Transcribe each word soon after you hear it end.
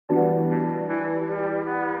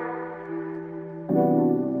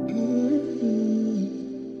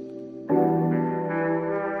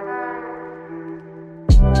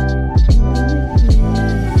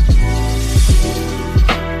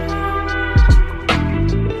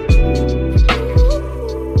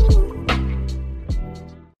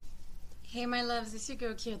This is your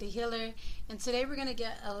girl, Kira the Healer, and today we're going to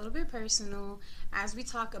get a little bit personal as we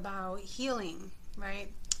talk about healing, right?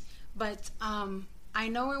 But I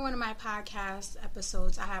know in one of my podcast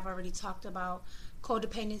episodes I have already talked about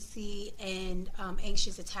codependency and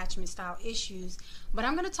anxious attachment style issues, but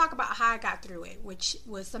I'm going to talk about how I got through it, which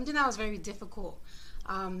was something that was very difficult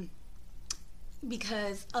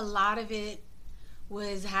because a lot of it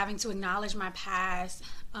was having to acknowledge my past,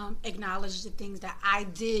 acknowledge the things that I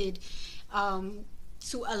did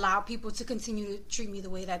to allow people to continue to treat me the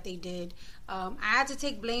way that they did. I had to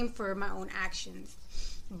take blame for my own actions.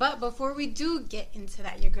 But before we do get into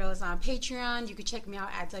that, your girl is on Patreon. You can check me out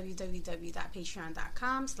at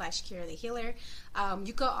www.patreon.com/Kira the Healer.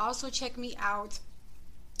 You can also check me out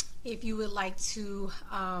if you would like to.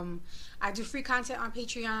 I do free content on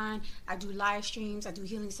Patreon. I do live streams. I do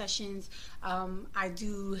healing sessions. I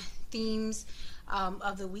do themes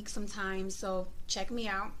of the week sometimes. So check me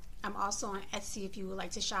out. I'm also on Etsy if you would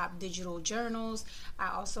like to shop digital journals. I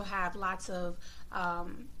also have lots of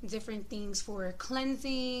different things for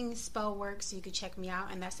cleansing, spell work, so you can check me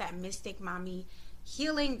out. And that's at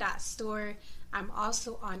mysticmommyhealing.store. I'm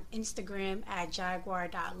also on Instagram at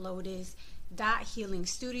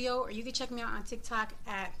jaguar.lotus.healingstudio, or you can check me out on TikTok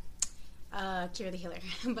at Kira the Healer.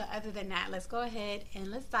 But other than that, let's go ahead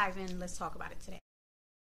and let's dive in. Let's talk about it today.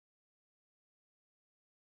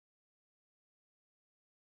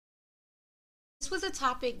 This was a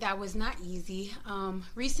topic that was not easy.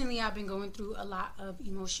 Recently, I've been going through a lot of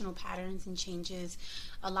emotional patterns and changes.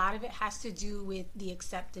 A lot of it has to do with the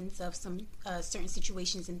acceptance of some certain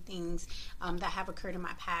situations and things that have occurred in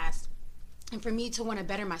my past. And for me to want to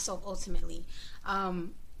better myself ultimately.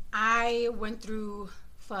 I went through,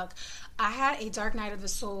 I had a dark night of the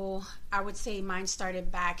soul. I would say mine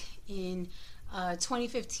started back in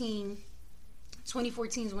 2015.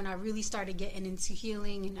 2014 is when I really started getting into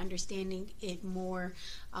healing and understanding it more,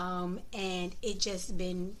 and it just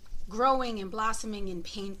been growing and blossoming and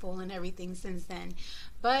painful and everything since then.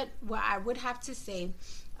 But what I would have to say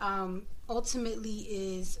ultimately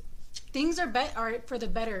is things are for the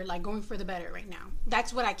better, like going for the better right now.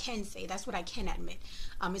 That's what I can say. That's what I can admit.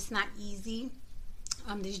 It's not easy.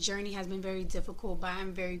 This journey has been very difficult, but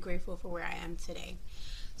I'm very grateful for where I am today.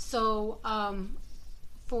 So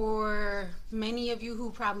for many of you who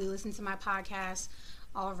probably listen to my podcast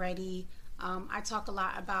already, I talk a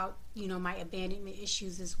lot about, my abandonment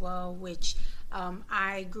issues as well, which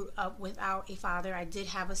I grew up without a father. I did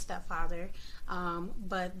have a stepfather,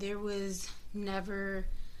 but there was never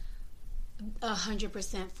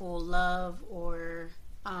 100% full love or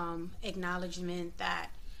acknowledgement that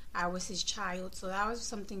I was his child. So that was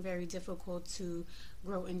something very difficult to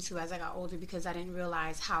grow into as I got older, because I didn't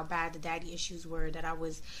realize how bad the daddy issues were, that I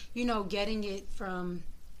was, getting it from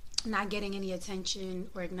not getting any attention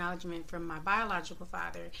or acknowledgement from my biological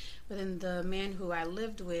father. But then the man who I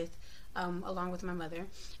lived with, along with my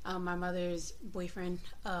mother's boyfriend,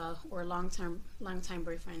 or long-time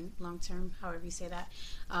boyfriend, however you say that,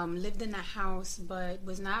 lived in the house, but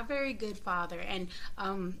was not a very good father. And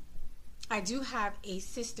I do have a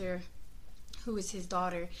sister who is his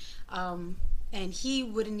daughter, and he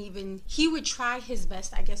would try his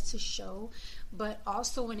best, I guess, to show, but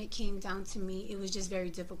also when it came down to me, it was just very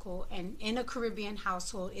difficult. And in a Caribbean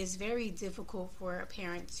household, it's very difficult for a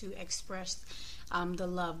parent to express the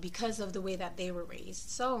love because of the way that they were raised.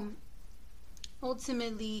 So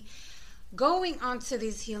ultimately, going onto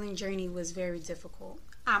this healing journey was very difficult.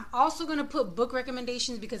 I'm also going to put book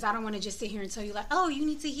recommendations, because I don't want to just sit here and tell you like, oh, you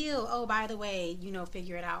need to heal. Oh, by the way,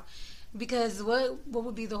 figure it out. Because what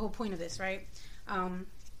would be the whole point of this, right?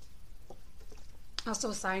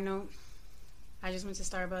 Also, a side note, I just went to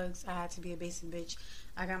Starbucks. I had to be a basic bitch.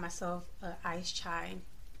 I got myself a iced chai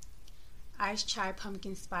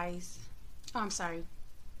pumpkin spice. Oh, I'm sorry.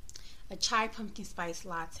 A chai pumpkin spice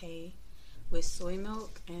latte with soy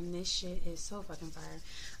milk, and this shit is so fucking fire.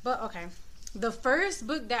 But okay. The first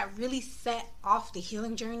book that really set off the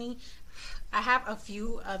healing journey, I have a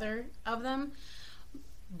few other of them,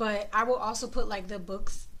 but I will also put like the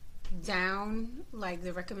books down, like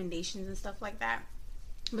the recommendations and stuff like that.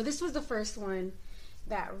 But this was the first one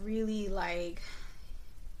that really like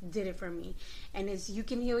did it for me, and it's You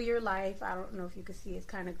Can Heal Your Life. I don't know if you can see, it's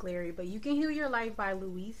kind of glary, but You Can Heal Your Life by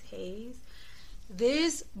Louise Hayes.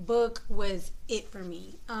 This book was it for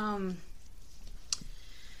me.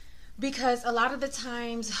 Because a lot of the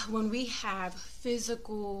times when we have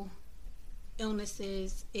physical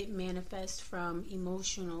illnesses, it manifests from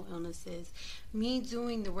emotional illnesses. Me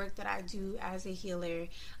doing the work that I do as a healer,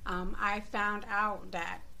 I found out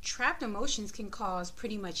that trapped emotions can cause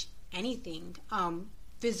pretty much anything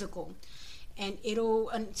physical. and it'll,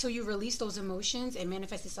 until you release those emotions, it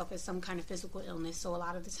manifests itself as some kind of physical illness. So a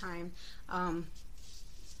lot of the time,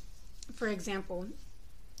 for example,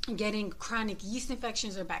 getting chronic yeast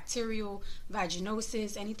infections or bacterial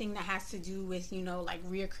vaginosis, anything that has to do with, like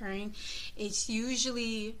reoccurring, it's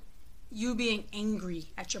usually you being angry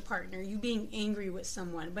at your partner, you being angry with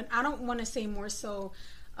someone. But I don't want to say more so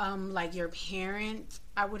like your parent.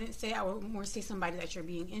 I wouldn't say. I would more say somebody that you're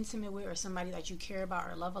being intimate with, or somebody that you care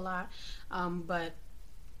about or love a lot. But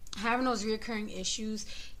having those reoccurring issues,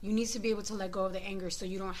 you need to be able to let go of the anger so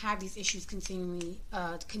you don't have these issues continuing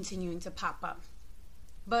to pop up.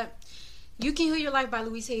 But You Can Heal Your Life by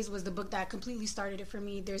Louise Hayes was the book that completely started it for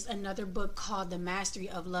me. There's another book called The Mastery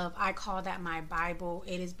of Love. I call that my Bible.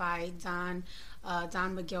 It is by Don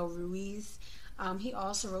Miguel Ruiz. He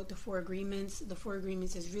also wrote The Four Agreements. The Four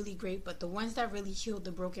Agreements is really great, but the ones that really healed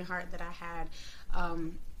the broken heart that I had,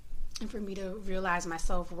 and for me to realize my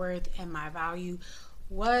self-worth and my value,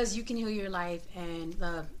 was You Can Heal Your Life and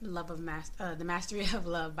The Mastery of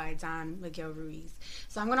Love by Don Miguel Ruiz.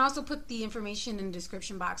 So I'm going to also put the information in the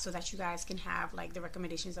description box so that you guys can have like the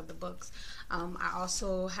recommendations of the books. I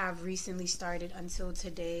also have recently started Until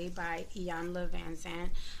Today by Iyanla Vanzant.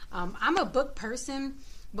 I'm a book person,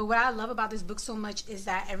 but what I love about this book so much is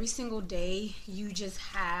that every single day you just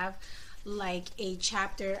have like a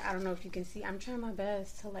chapter. I don't know if you can see, I'm trying my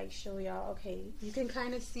best to like show y'all. Okay, you can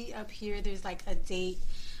kind of see up here there's like a date,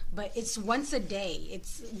 but it's once a day.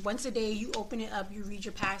 It's once a day. You open it up, you read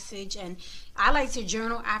your passage, and I like to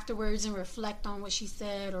journal afterwards and reflect on what she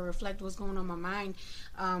said or reflect what's going on in my mind.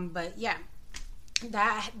 But yeah,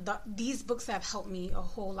 these books have helped me a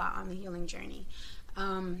whole lot on the healing journey.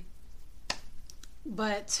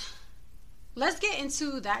 But let's get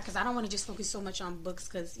into that, because I don't want to just focus so much on books,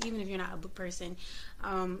 because even if you're not a book person,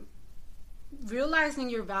 realizing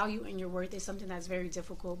your value and your worth is something that's very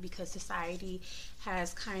difficult, because society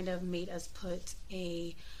has kind of made us put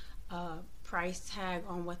a price tag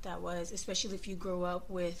on what that was, especially if you grow up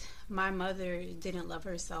with, my mother didn't love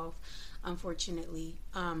herself, unfortunately.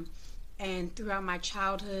 And throughout my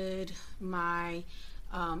childhood, my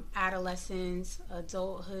adolescence,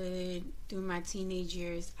 adulthood, through my teenage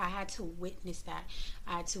years, I had to witness that.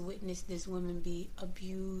 I had to witness this woman be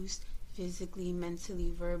abused physically,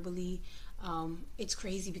 mentally, verbally. It's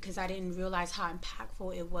crazy, because I didn't realize how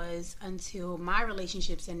impactful it was until my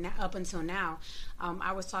relationships, and up until now.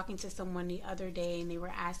 I was talking to someone the other day, and they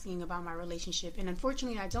were asking about my relationship, and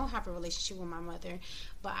unfortunately I don't have a relationship with my mother,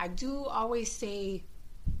 but I do always say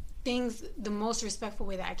things the most respectful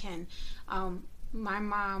way that I can. My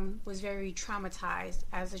mom was very traumatized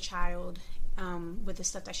as a child with the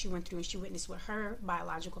stuff that she went through and she witnessed with her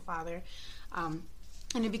biological father.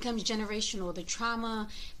 And it becomes generational. The trauma,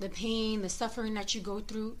 the pain, the suffering that you go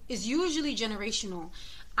through is usually generational.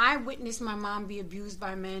 I witnessed my mom be abused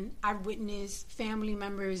by men. I witnessed family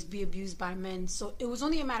members be abused by men. So it was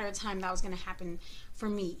only a matter of time that was going to happen for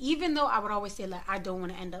me. Even though I would always say, like, I don't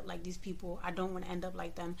want to end up like these people. I don't want to end up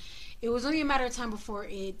like them. It was only a matter of time before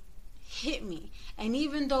it hit me. And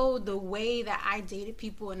even though the way that I dated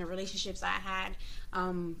people and the relationships I had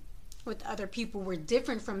with other people were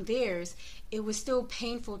different from theirs, it was still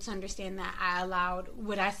painful to understand that I allowed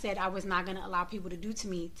what I said I was not going to allow people to do to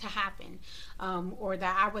me to happen, or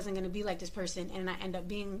that I wasn't going to be like this person, and I end up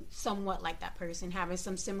being somewhat like that person, having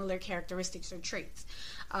some similar characteristics or traits.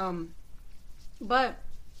 But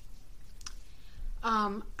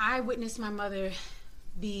I witnessed my mother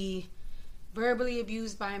be verbally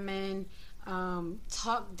abused by men,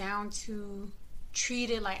 talked down to,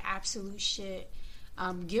 treated like absolute shit,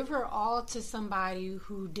 give her all to somebody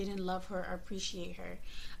who didn't love her or appreciate her.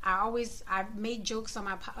 I've made jokes on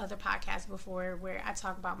my other podcasts before where I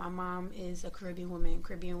talk about my mom is a Caribbean woman.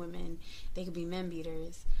 Caribbean women, they could be men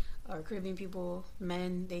beaters, or Caribbean people,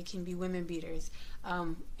 men, they can be women beaters.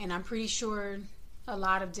 And I'm pretty sure a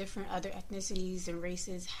lot of different other ethnicities and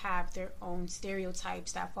races have their own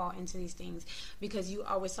stereotypes that fall into these things, because you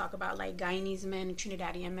always talk about like Guyanese men,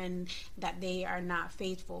 Trinidadian men, that they are not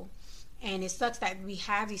faithful. And it sucks that we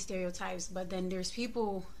have these stereotypes, but then there's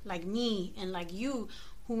people like me and like you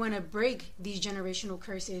who want to break these generational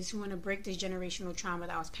curses, who want to break this generational trauma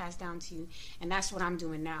that was passed down to you. And that's what I'm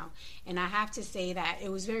doing now. And I have to say that it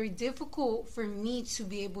was very difficult for me to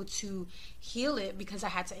be able to heal it, because I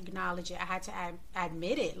had to acknowledge it. I had to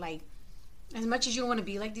admit it. Like, as much as you don't want to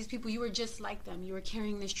be like these people, you were just like them. You were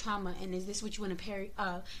carrying this trauma, and is this what you want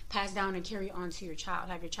to pass down and carry on to your child,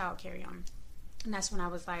 have your child carry on? And that's when I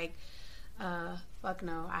was like, fuck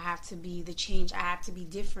no, I have to be the change. I have to be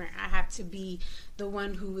different. I have to be the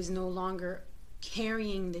one who is no longer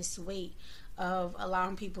carrying this weight. of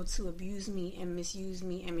allowing people to abuse me and misuse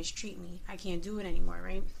me and mistreat me. I can't do it anymore,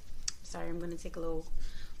 right? Sorry, I'm going to take a little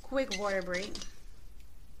quick water break.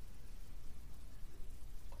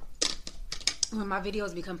 When my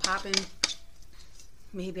videos become popping,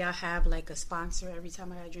 maybe I'll have like a sponsor. Every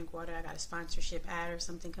time I gotta drink water, I got a sponsorship ad or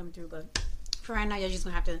something come through. But for right now, you're just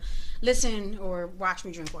gonna have to listen or watch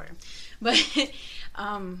me drink water. But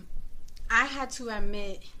I had to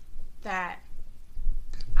admit that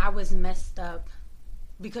I was messed up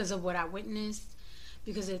because of what I witnessed,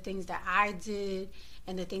 because of the things that I did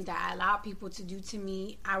and the things that I allowed people to do to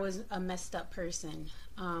me. I was a messed up person,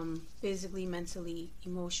 physically, mentally,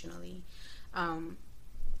 emotionally.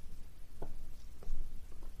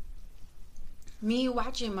 Me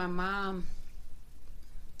watching my mom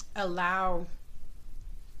allow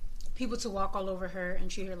people to walk all over her and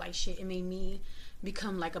treat her like shit, it made me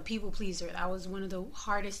become like a people pleaser. That was one of the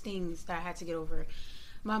hardest things that I had to get over.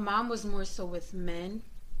 My mom was more so with men.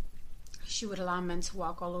 She would allow men to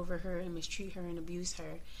walk all over her and mistreat her and abuse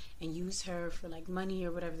her and use her for like money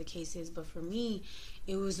or whatever the case is. But for me,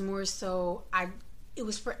 it was more so it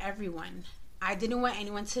was for everyone. I didn't want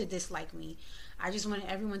anyone to dislike me. I just wanted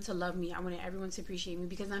everyone to love me. I wanted everyone to appreciate me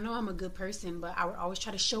because I know I'm a good person, but I would always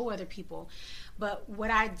try to show other people. But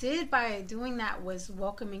what I did by doing that was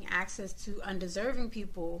welcoming access to undeserving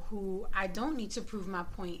people who I don't need to prove my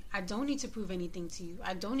point. I don't need to prove anything to you.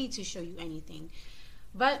 I don't need to show you anything.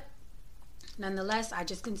 But nonetheless, I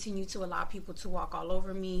just continue to allow people to walk all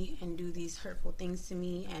over me and do these hurtful things to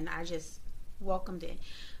me, and I just welcomed it.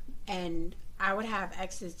 And I would have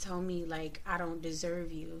exes tell me like I don't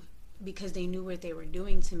deserve you because they knew what they were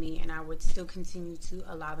doing to me, and I would still continue to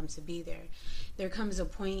allow them to be there. There comes a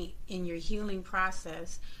point in your healing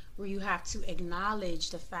process where you have to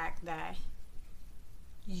acknowledge the fact that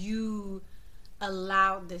you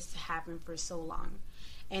allowed this to happen for so long.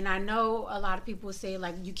 And I know a lot of people say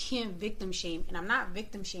like you can't victim shame, and I'm not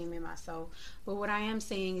victim shaming myself, but what I am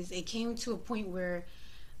saying is it came to a point where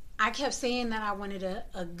I kept saying that I wanted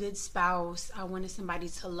a good spouse, I wanted somebody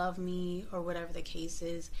to love me or whatever the case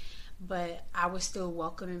is, but I was still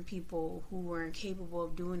welcoming people who were incapable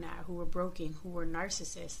of doing that, who were broken, who were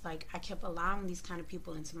narcissists. Like I kept allowing these kind of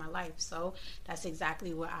people into my life. So that's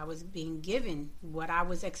exactly what I was being given, what I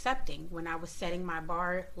was accepting when I was setting my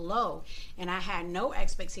bar low, and I had no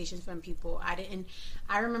expectations from people.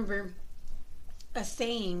 I remember a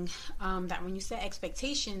saying that when you set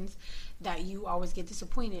expectations that you always get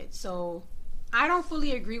disappointed. So I don't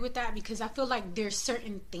fully agree with that because I feel like there's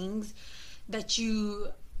certain things that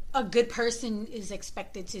a good person is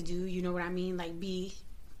expected to do, you know what I mean? Like be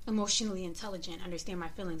emotionally intelligent, understand my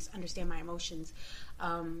feelings, understand my emotions.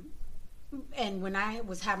 And when I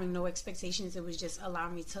was having no expectations, it was just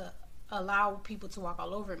allowing me to allow people to walk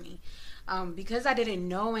all over me. Because I didn't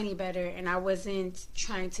know any better and I wasn't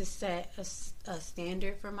trying to set a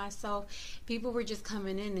standard for myself, people were just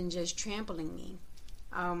coming in and just trampling me.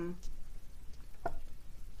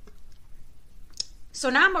 So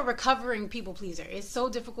now I'm a recovering people pleaser. It's so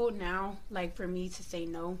difficult now, like for me to say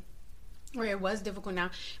no, or it was difficult now,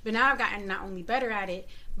 but now I've gotten not only better at it,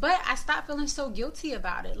 but I stopped feeling so guilty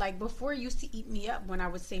about it. Like before, it used to eat me up when I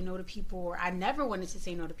would say no to people, or I never wanted to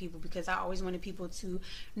say no to people because I always wanted people to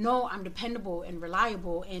know I'm dependable and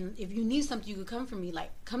reliable, and if you need something, you could come from me. Like,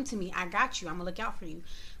 come to me, I got you, I'm gonna look out for you.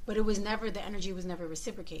 But it was never, the energy was never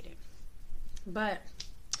reciprocated. But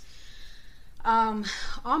on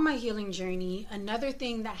my healing journey, another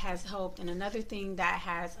thing that has helped and another thing that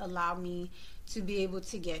has allowed me to be able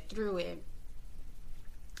to get through it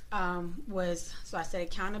was, so I said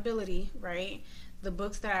accountability, right? The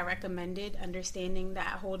books that I recommended, understanding that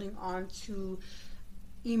holding on to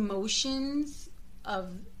emotions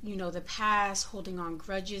of, the past, holding on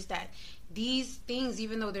grudges, that these things,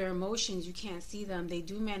 even though they're emotions, you can't see them, they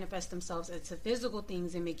do manifest themselves into physical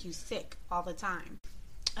things and make you sick all the time.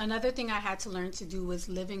 Another thing I had to learn to do was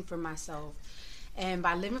living for myself. And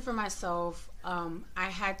by living for myself, I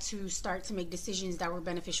had to start to make decisions that were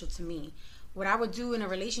beneficial to me. What I would do in a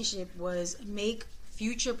relationship was make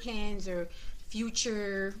future plans or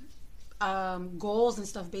future goals and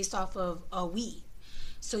stuff based off of a we.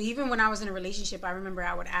 So even when I was in a relationship, I remember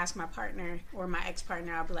I would ask my partner or my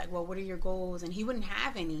ex-partner, I'd be like, well, what are your goals? And he wouldn't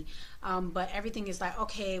have any. But everything is like,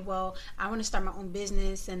 okay, well, I want to start my own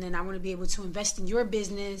business, and then I want to be able to invest in your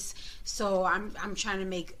business. So I'm trying to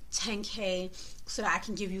make 10K so that I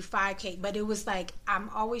can give you 5K. But it was like, I'm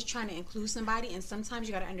always trying to include somebody. And sometimes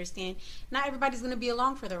you got to understand, not everybody's going to be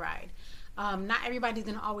along for the ride. Not everybody's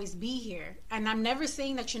going to always be here. And I'm never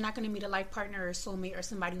saying that you're not going to meet a life partner or a soulmate or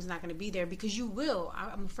somebody who's not going to be there, because you will.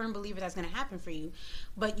 I'm a firm believer that's going to happen for you.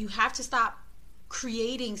 But you have to stop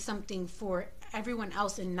creating something for everyone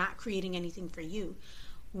else and not creating anything for you?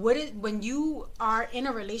 When you are in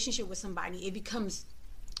a relationship with somebody, it becomes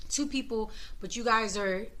two people, but you guys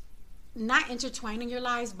are not intertwining your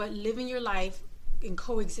lives, but living your life and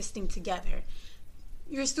coexisting together.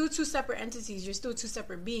 You're still two separate entities, you're still two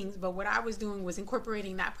separate beings, but what I was doing was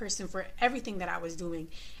incorporating that person for everything that I was doing.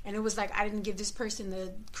 And it was like I didn't give this person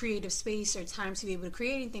the creative space or time to be able to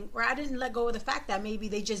create anything, or I didn't let go of the fact that maybe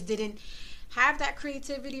they just didn't have that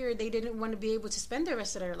creativity, or they didn't want to be able to spend the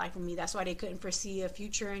rest of their life with me. That's why they couldn't foresee a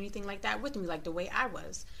future or anything like that with me, like the way I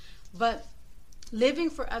was. But living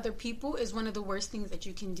for other people is one of the worst things that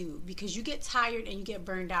you can do, because you get tired and you get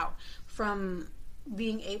burned out from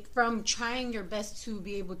from trying your best to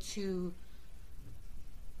be able to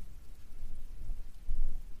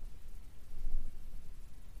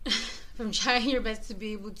from trying your best to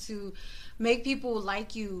be able to make people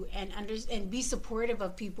like you and be supportive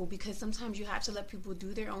of people, because sometimes you have to let people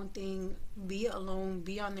do their own thing, be alone,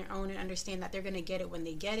 be on their own, and understand that they're going to get it when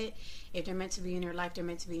they get it. If they're meant to be in your life, they're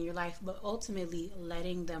meant to be in your life, but ultimately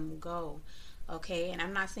letting them go. Okay, and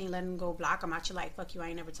I'm not saying let them go, block them out your life, fuck you, I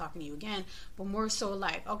ain't never talking to you again, but more so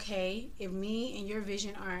like, okay, if me and your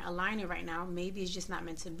vision aren't aligning right now, maybe it's just not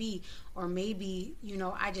meant to be, or maybe,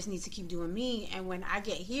 I just need to keep doing me, and when I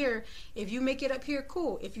get here, if you make it up here,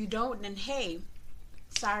 cool. If you don't, then hey,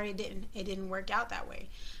 sorry, it didn't work out that way.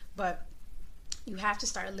 But you have to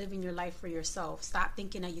start living your life for yourself. Stop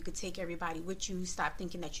thinking that you could take everybody with you. Stop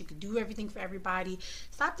thinking that you could do everything for everybody.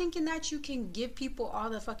 Stop thinking that you can give people all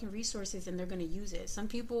the fucking resources and they're going to use it. Some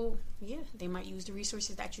people, yeah, they might use the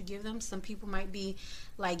resources that you give them. Some people might be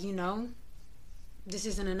like, this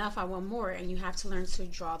isn't enough, I want more. And you have to learn to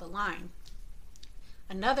draw the line.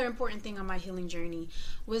 Another important thing on my healing journey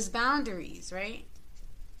was boundaries, right?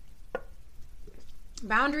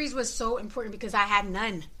 Boundaries was so important because I had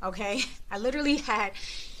none, okay? I literally had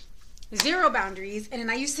 0 boundaries, and then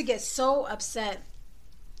I used to get so upset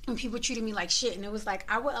when people treated me like shit, and it was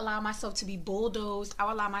like I would allow myself to be bulldozed. I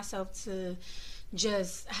would allow myself to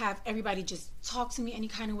just have everybody just talk to me any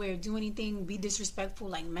kind of way or do anything, be disrespectful,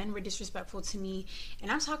 like men were disrespectful to me,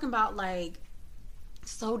 and I'm talking about like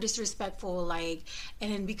so disrespectful, like,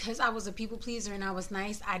 and then because I was a people pleaser and I was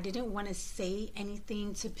nice, I didn't want to say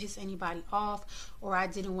anything to piss anybody off, or I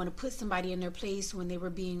didn't want to put somebody in their place when they were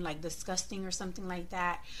being like disgusting or something like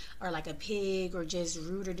that, or like a pig, or just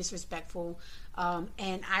rude or disrespectful.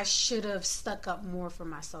 And I should have stuck up more for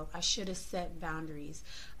myself. I should have set boundaries.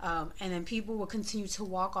 And then people will continue to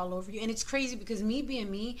walk all over you, and it's crazy because me being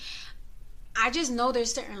me, I just know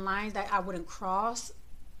there's certain lines that I wouldn't cross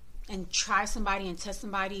and try somebody and test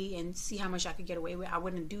somebody and see how much I could get away with. I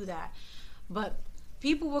wouldn't do that. But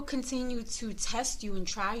people will continue to test you and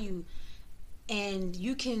try you, and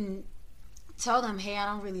you can tell them, hey, I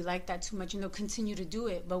don't really like that too much, and they'll continue to do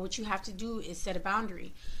it. But what you have to do is set a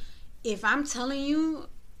boundary. If I'm telling you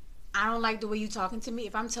I don't like the way you're talking to me,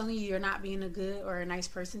 if I'm telling you you're not being a good or a nice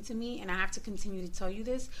person to me, and I have to continue to tell you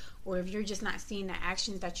this, or if you're just not seeing the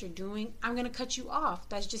actions that you're doing, I'm going to cut you off.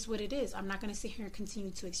 That's just what it is. I'm not going to sit here and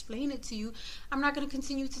continue to explain it to you. I'm not going to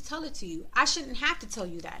continue to tell it to you. I shouldn't have to tell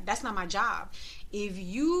you that. That's not my job. If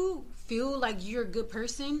you feel like you're a good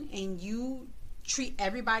person and you treat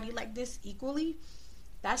everybody like this equally,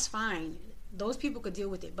 that's fine. Those people could deal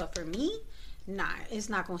with it. But for me, nah, it's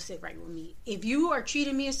not going to sit right with me. If you are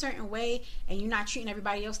treating me a certain way and you're not treating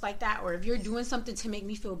everybody else like that, or if you're doing something to make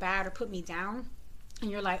me feel bad or put me down,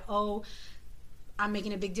 and you're like, oh, I'm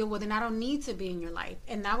making a big deal, well, then I don't need to be in your life.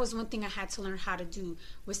 And that was one thing I had to learn how to do,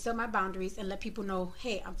 was set my boundaries and let people know,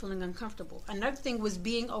 hey, I'm feeling uncomfortable. Another thing was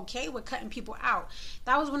being okay with cutting people out.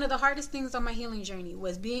 That was one of the hardest things on my healing journey,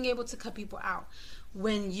 was being able to cut people out.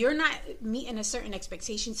 When you're not meeting a certain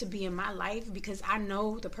expectation to be in my life, because I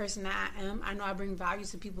know the person that I am, I know I bring value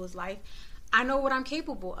to people's life, I know what I'm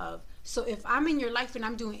capable of. So if I'm in your life and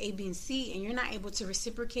I'm doing A, B, and C, and you're not able to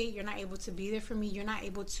reciprocate, you're not able to be there for me, you're not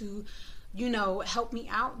able to, help me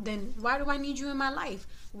out, then why do I need you in my life?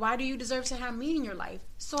 Why do you deserve to have me in your life?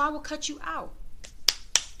 So I will cut you out.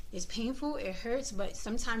 It's painful, it hurts, but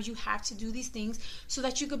sometimes you have to do these things so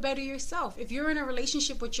that you could better yourself. If you're in a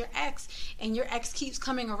relationship with your ex and your ex keeps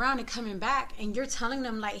coming around and coming back, and you're telling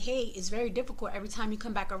them like, hey, it's very difficult every time you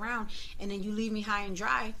come back around, and then you leave me high and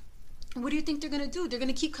dry, what do you think they're going to do? They're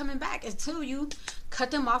going to keep coming back until you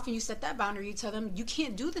cut them off and you set that boundary. You tell them, you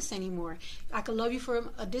can't do this anymore. I could love you from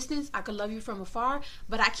a distance. I could love you from afar,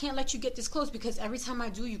 but I can't let you get this close, because every time I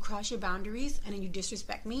do, you cross your boundaries and then you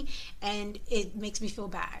disrespect me, and it makes me feel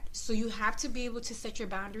bad. So you have to be able to set your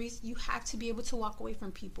boundaries. You have to be able to walk away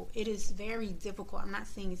from people. It is very difficult. I'm not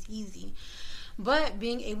saying it's easy, But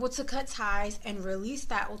being able to cut ties and release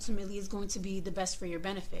that ultimately is going to be the best for your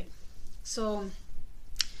benefit. So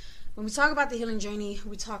when we talk about the healing journey,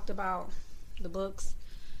 we talked about the books,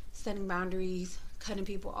 setting boundaries, cutting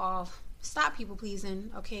people off, stop people pleasing.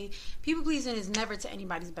 Okay, people pleasing is never to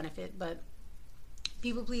anybody's benefit, but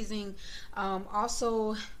people pleasing,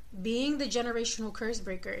 also being the generational curse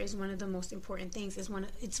breaker is one of the most important things. It's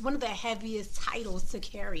one of the heaviest titles to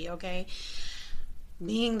carry. Okay,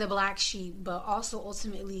 being the black sheep, but also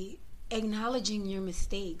ultimately acknowledging your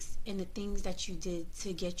mistakes and the things that you did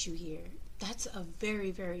to get you here. That's a very,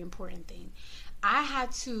 very important thing. I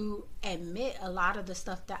had to admit a lot of the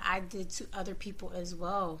stuff that I did to other people as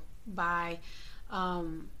well by,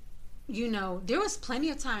 there was plenty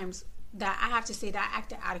of times that I have to say that I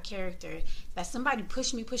acted out of character, that somebody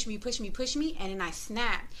pushed me, and then I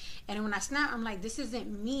snapped. And when I snapped, I'm like, this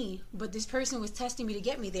isn't me, but this person was testing me to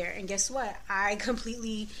get me there. And guess what? I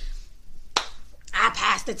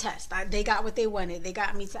passed the test. They got what they wanted. They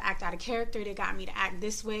got me to act out of character. They got me to act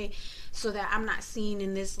this way so that I'm not seen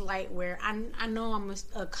in this light where I know I'm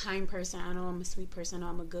a kind person. I know I'm a sweet person. I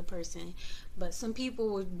know I'm a good person. But some people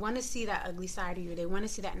would want to see that ugly side of you. They want to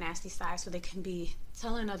see that nasty side so they can be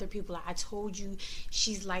telling other people, like, I told you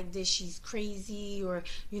she's like this, she's crazy, or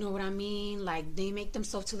you know what I mean? Like, they make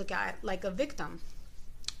themselves to look at like a victim.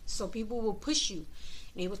 So people will push you,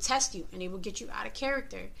 and they will test you, and they will get you out of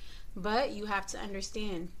character. But you have to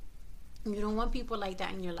understand, you don't want people like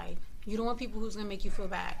that in your life. You don't want people who's going to make you feel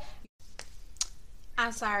bad.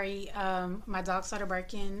 I'm sorry, my dog started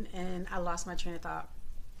barking and I lost my train of thought.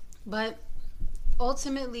 But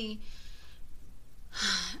ultimately,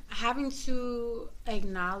 having to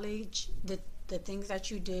acknowledge the things that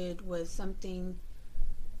you did was something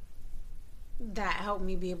that helped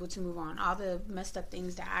me be able to move on. All the messed up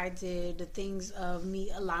things that I did, the things of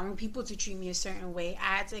me allowing people to treat me a certain way,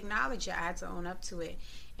 I had to acknowledge it. I had to own up to it,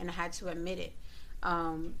 and I had to admit it.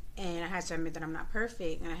 And I had to admit that I'm not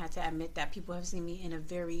perfect, and I had to admit that people have seen me in a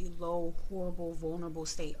very low, horrible, vulnerable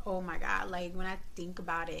state. Oh my God, like when I think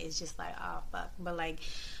about it, it's just like, oh fuck. But like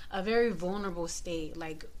a very vulnerable state,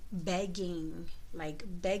 like begging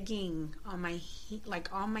on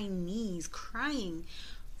my knees, crying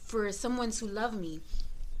for someone to love me.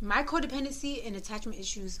 My codependency and attachment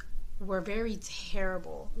issues were very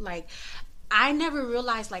terrible. Like, I never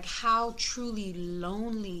realized like how truly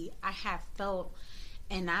lonely I had felt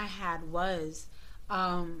and was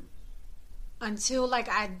until like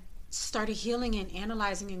I started healing and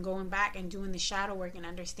analyzing and going back and doing the shadow work and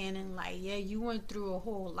understanding, like, yeah, you went through a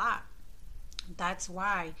whole lot. That's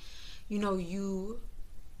why, you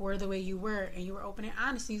were the way you were, and you were open and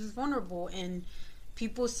honest, and you was vulnerable, and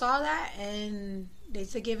people saw that and they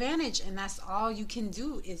took advantage. And that's all you can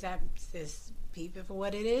do is peep it for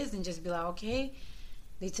what it is and just be like, okay,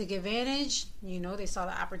 they took advantage, they saw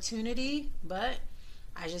the opportunity, but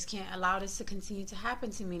I just can't allow this to continue to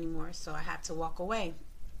happen to me anymore, so I have to walk away.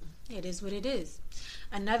 It is what it is.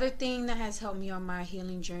 Another thing that has helped me on my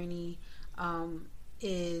healing journey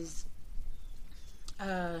is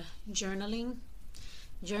journaling.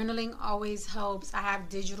 Journaling always helps. I have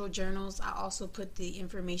digital journals. I also put the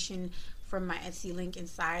information from my Etsy link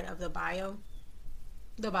inside of the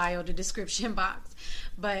description box.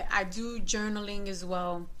 But I do journaling as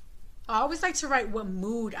well. I always like to write what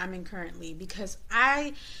mood I'm in currently, because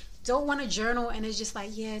I don't want to journal and it's just like,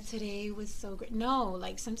 yeah, today was so great. No,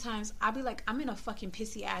 like sometimes I'll be like, I'm in a fucking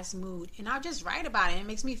pissy ass mood, and I'll just write about it. It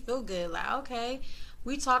makes me feel good. Like, okay,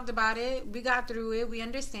 we talked about it. We got through it. We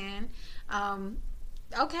understand.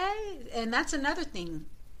 Okay, and that's another thing.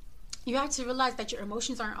 You have to realize that your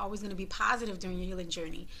emotions aren't always going to be positive during your healing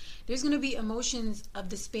journey. There's going to be emotions of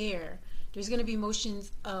despair. There's going to be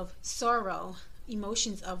emotions of sorrow,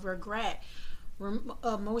 emotions of regret,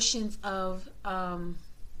 emotions of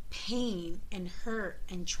pain and hurt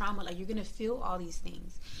and trauma. Like, you're going to feel all these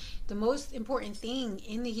things. The most important thing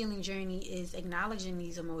in the healing journey is acknowledging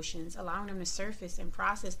these emotions, allowing them to surface and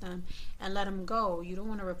process them and let them go. You don't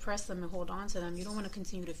want to repress them and hold on to them. You don't want to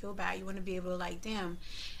continue to feel bad. You want to be able to, like, damn,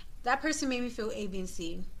 that person made me feel A, B, and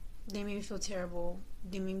C. They made me feel terrible.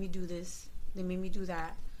 They made me do this. They made me do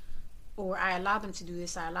that. Or I allowed them to do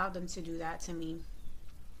this. I allowed them to do that to me.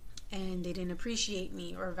 And they didn't appreciate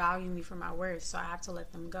me or value me for my worth, so I have to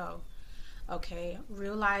let them go. Okay,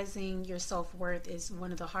 realizing your self-worth is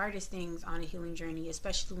one of the hardest things on a healing journey,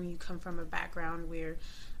 especially when you come from a background where,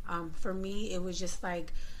 for me, it was just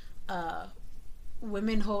like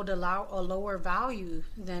women hold a lower value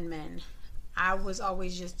than men. I was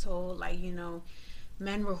always just told, like,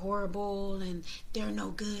 men were horrible and they're no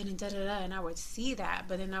good and da-da-da, and I would see that,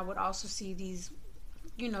 but then I would also see these,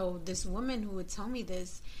 this woman who would tell me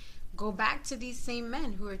this go back to these same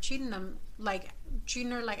men who are treating her like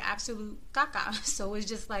absolute caca. So it's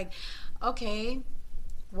just like, okay,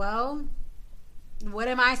 well, what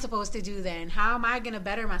am I supposed to do then? How am I going to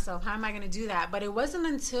better myself? How am I going to do that? But it wasn't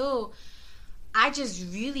until I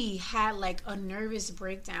just really had like a nervous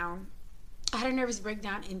breakdown. I had a nervous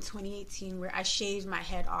breakdown in 2018 where I shaved my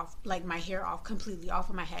head off, like my hair off completely off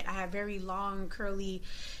of my head. I had very long curly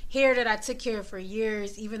hair that I took care of for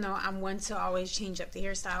years, even though I'm one to always change up the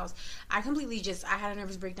hairstyles. I had a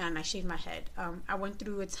nervous breakdown and I shaved my head. I went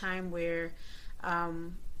through a time where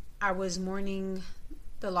I was mourning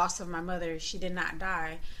the loss of my mother. She did not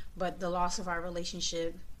die, but the loss of our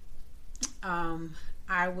relationship.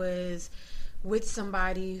 I was with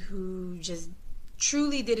somebody who just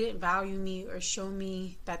truly didn't value me or show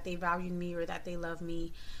me that they valued me or that they loved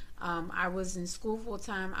me. I was in school full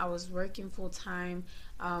time. I was working full time.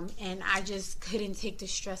 And I just couldn't take the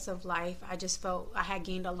stress of life. I just felt I had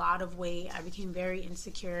gained a lot of weight. I became very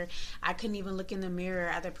insecure. I couldn't even look in the mirror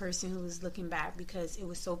at the person who was looking back because it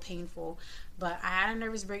was so painful. But I had a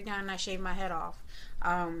nervous breakdown and I shaved my head off.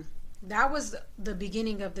 That was the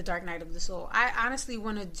beginning of the dark night of the soul. I honestly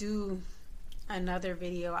want to do another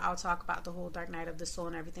video. I'll talk about the whole dark night of the soul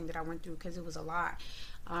and everything that I went through because it was a lot.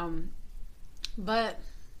 But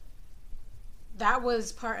that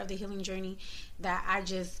was part of the healing journey that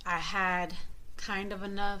I had kind of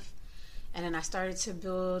enough, and then I started to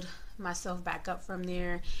build myself back up from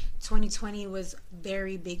there. 2020 was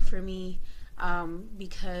very big for me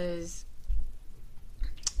because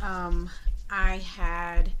I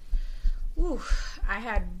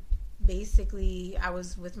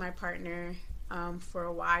was with my partner for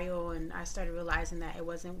a while, and I started realizing that it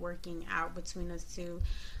wasn't working out between us two.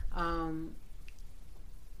 And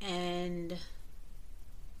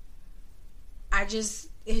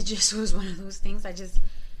it just was one of those things.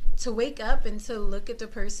 To wake up and to look at the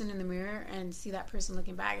person in the mirror and see that person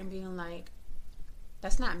looking back and being like,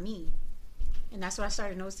 that's not me. And that's what I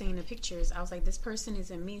started noticing in the pictures. I was like, this person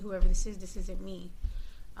isn't me. Whoever this isn't me.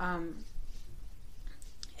 And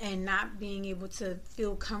not being able to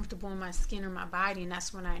feel comfortable in my skin or my body. And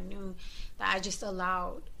that's when I knew that I just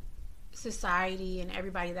allowed society and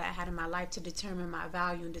everybody that I had in my life to determine my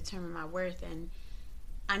value and determine my worth. And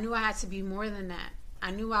I knew I had to be more than that.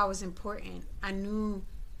 I knew I was important. I knew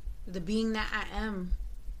the being that I am,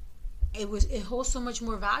 it holds so much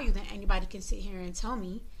more value than anybody can sit here and tell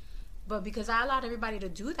me. But because I allowed everybody to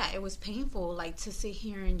do that, it was painful, like to sit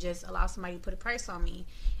here and just allow somebody to put a price on me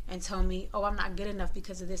and tell me, oh, I'm not good enough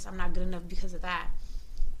because of this, I'm not good enough because of that.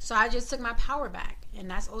 So I just took my power back, and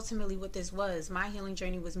that's ultimately what this was. My healing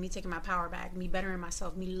journey was me taking my power back, me bettering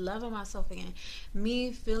myself, me loving myself again,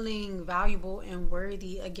 me feeling valuable and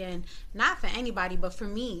worthy again, not for anybody, but for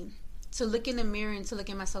me. To look in the mirror and to look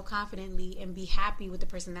at myself confidently and be happy with the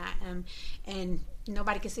person that I am. And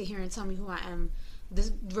nobody can sit here and tell me who I am.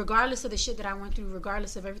 Regardless of the shit that I went through,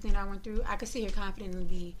 regardless of everything that I went through, I could sit here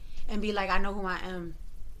confidently be like, I know who I am.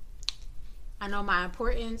 I know my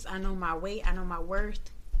importance. I know my weight. I know my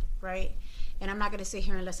worth. Right? And I'm not going to sit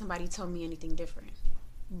here and let somebody tell me anything different.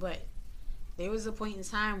 But there was a point in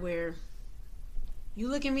time where you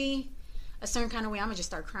look at me a certain kind of way, I'm going to just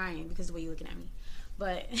start crying because of the way you're looking at me.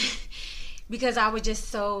 But because I was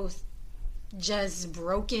just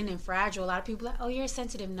broken and fragile. A lot of people are like, oh, you're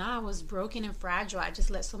sensitive. No, I was broken and fragile. I just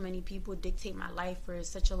let so many people dictate my life for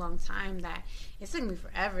such a long time that it took me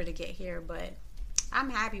forever to get here. But I'm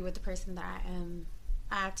happy with the person that I am.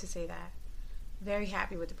 I have to say that. Very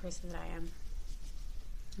happy with the person that I am.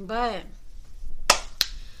 But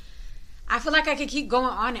I feel like I could keep going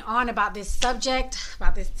on and on about this subject,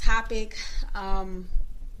 about this topic.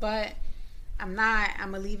 But I'm not.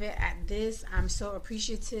 I'm going to leave it at this. I'm so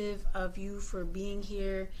appreciative of you for being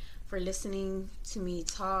here, for listening to me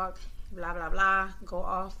talk, blah, blah, blah, go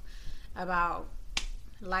off about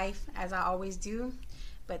life as I always do.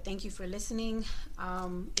 But thank you for listening.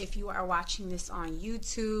 If you are watching this on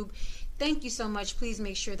YouTube, thank you so much. Please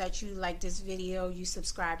make sure that you like this video, you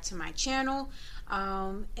subscribe to my channel,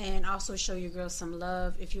 and also show your girl some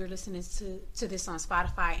love. If you're listening to this on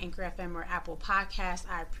Spotify, Anchor FM, or Apple Podcasts,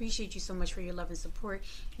 I appreciate you so much for your love and support.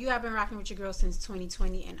 You have been rocking with your girl since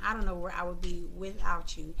 2020, and I don't know where I would be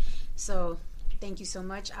without you. So thank you so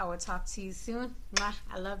much. I will talk to you soon. Mwah.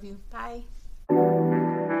 I love you. Bye.